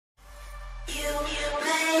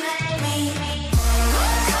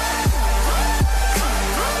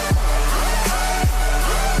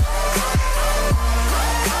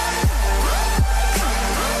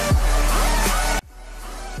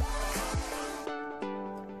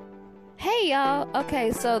Hey y'all.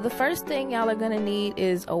 Okay, so the first thing y'all are gonna need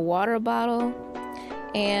is a water bottle,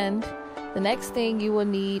 and the next thing you will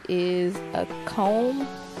need is a comb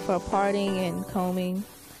for parting and combing,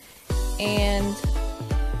 and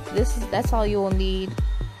that's all you will need.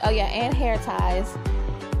 Oh yeah, and hair ties,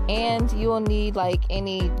 and you will need like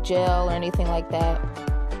any gel or anything like that.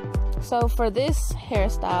 So for this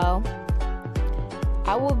hairstyle,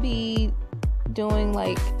 I will be doing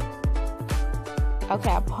like,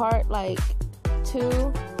 okay, I part like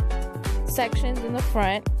 2 sections in the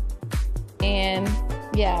front, and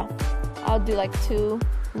yeah, I'll do like 2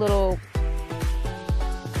 little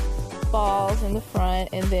balls in the front,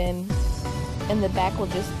 and then in the back will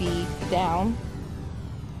just be down.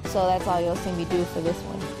 So that's all you'll see me do for this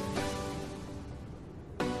one.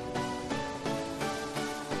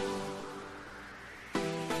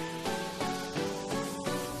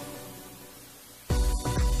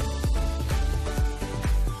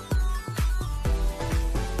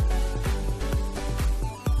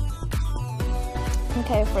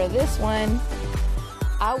 Okay, for this one,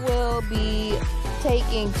 I will be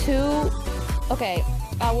taking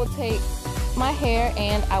I will take my hair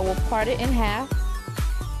and I will part it in half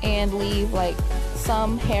and leave like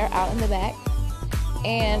some hair out in the back,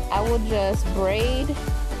 and I will just braid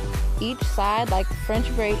each side, like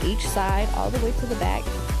French braid each side all the way to the back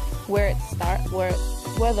where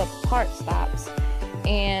the part stops,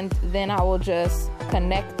 and then I will just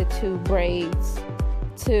connect the 2 braids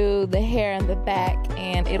to the hair in the back,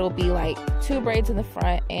 and it'll be like 2 braids in the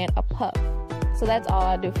front and a puff. So that's all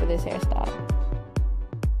I do for this hairstyle.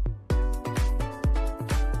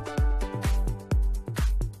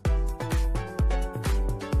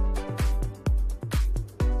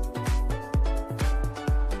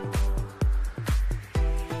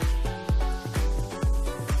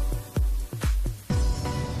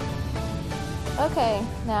 Okay,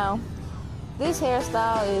 now this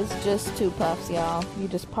hairstyle is just 2 puffs, y'all. You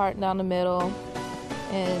just part down the middle,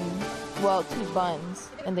 and well, 2 buns,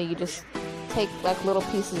 and then you just take like little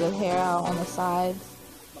pieces of hair out on the sides,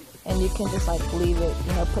 and you can just like leave it,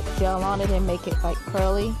 put gel on it and make it like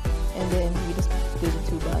curly, and then you just do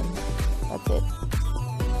the 2 buns. That's it.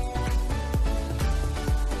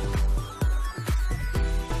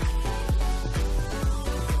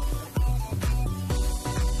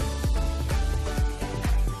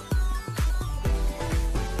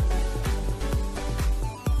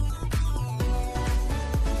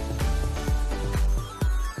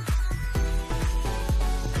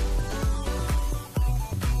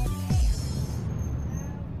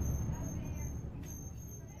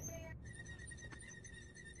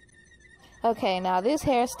 Okay, now this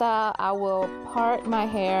hairstyle, I will part my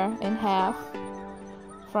hair in half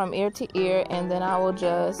from ear to ear, and then I will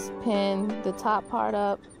just pin the top part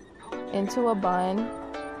up into a bun,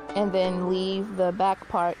 and then leave the back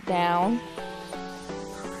part down,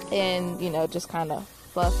 and just kind of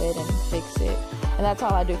fluff it and fix it. And that's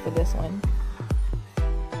all I do for this one.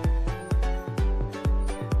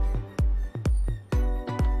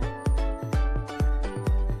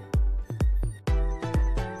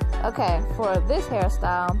 Okay, for this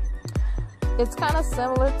hairstyle, it's kind of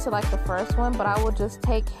similar to like the first one, but I will just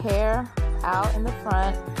take hair out in the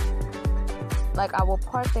front. Like I will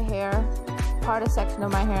part a section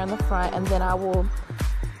of my hair in the front, and then I will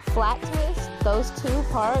flat twist those 2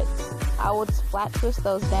 parts. I will just flat twist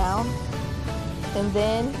those down, and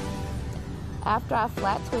then after I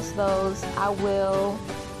flat twist those, I will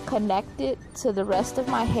connect it to the rest of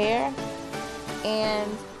my hair, and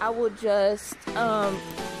I will just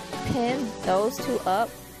pin those 2 up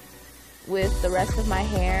with the rest of my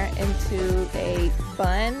hair into a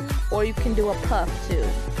bun, or you can do a puff too,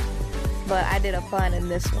 but I did a bun in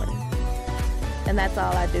this one, and that's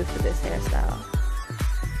all I do for this hairstyle.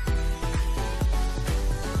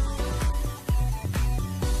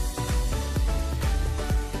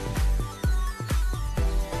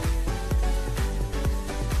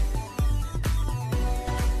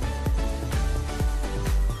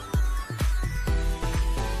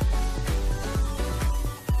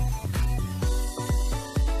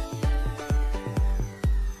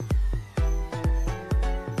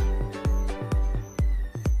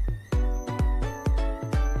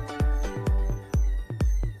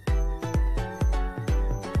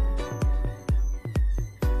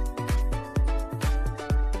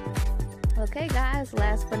 Okay guys,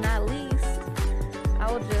 last but not least,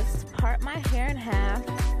 I will just part my hair in half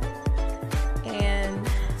and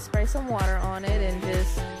spray some water on it and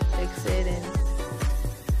just fix it and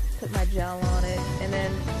put my gel on it, and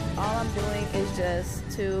then all I'm doing is just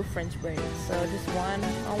 2 French braids. So just one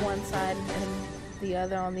on one side and the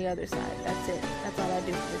other on the other side. That's it. That's all I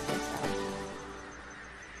do for this hairstyle.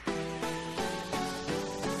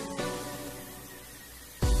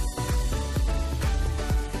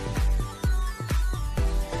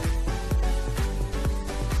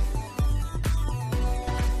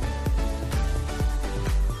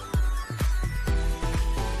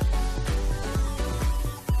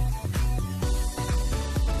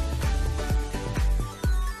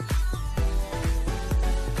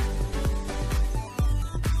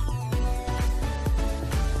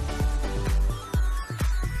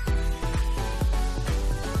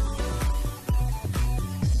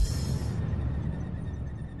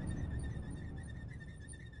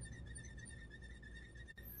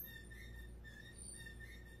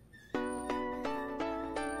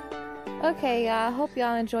 Okay, y'all, I hope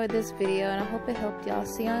y'all enjoyed this video, and I hope it helped y'all.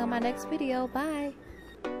 See y'all in my next video. Bye.